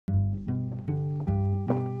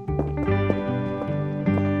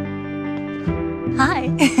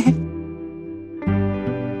Hi.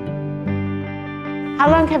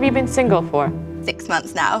 How long have you been single for? 6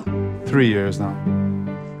 months now. 3 years now.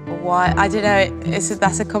 Why? I don't know.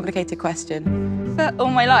 That's a complicated question. For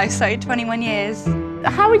all my life, so 21 years.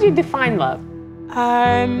 How would you define love?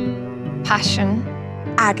 Passion.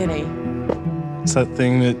 Agony. It's that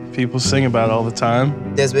thing that people sing about all the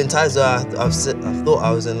time. There's been times where I've thought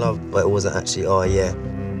I was in love, but it wasn't actually, oh yeah,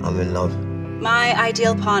 I'm in love. My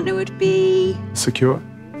ideal partner would be... Secure.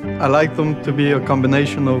 I like them to be a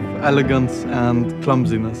combination of elegance and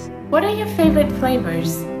clumsiness. What are your favorite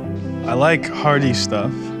flavors? I like hearty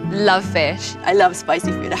stuff. Love fish. I love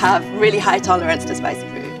spicy food. I have really high tolerance to spicy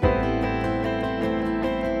food.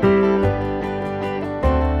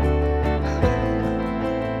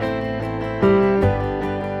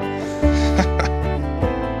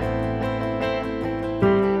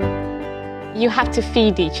 You have to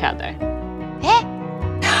feed each other.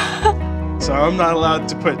 So I'm not allowed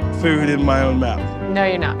to put food in my own mouth. No,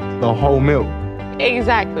 you're not. The whole meal.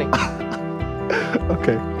 Exactly.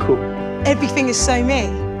 Okay, cool. Everything is so me.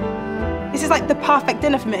 This is like the perfect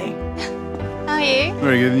dinner for me. How are you?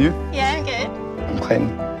 Very good, and you? Yeah, I'm good. I'm Clayton.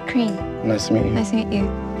 Cream. Nice to meet you. Nice to meet you.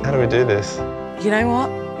 How do we do this? You know what?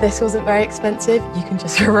 This wasn't very expensive. You can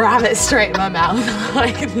just ram it straight in my mouth.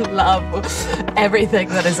 I love everything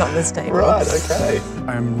that is on this table. Right, okay.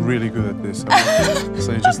 I'm really good at this.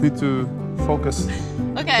 So you just need to focus.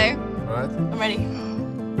 Okay. All right? I'm ready.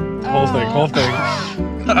 Whole thing.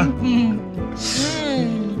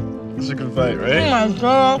 It's a good fight, right? Oh my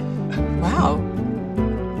God. Wow.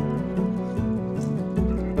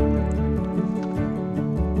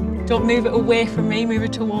 Don't move it away from me, move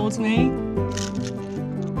it towards me.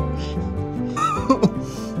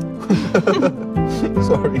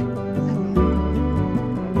 Sorry.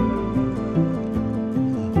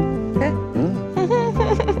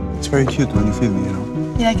 It's very cute when you feed me, you know?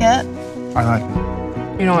 You like it? I like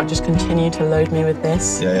it. You know what? Just continue to load me with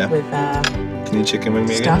this. Yeah. With Can you chicken wing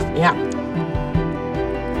me stuff. again? Yeah.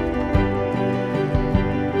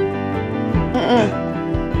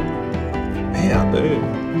 Yeah,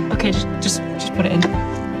 dude. Okay, just put it in.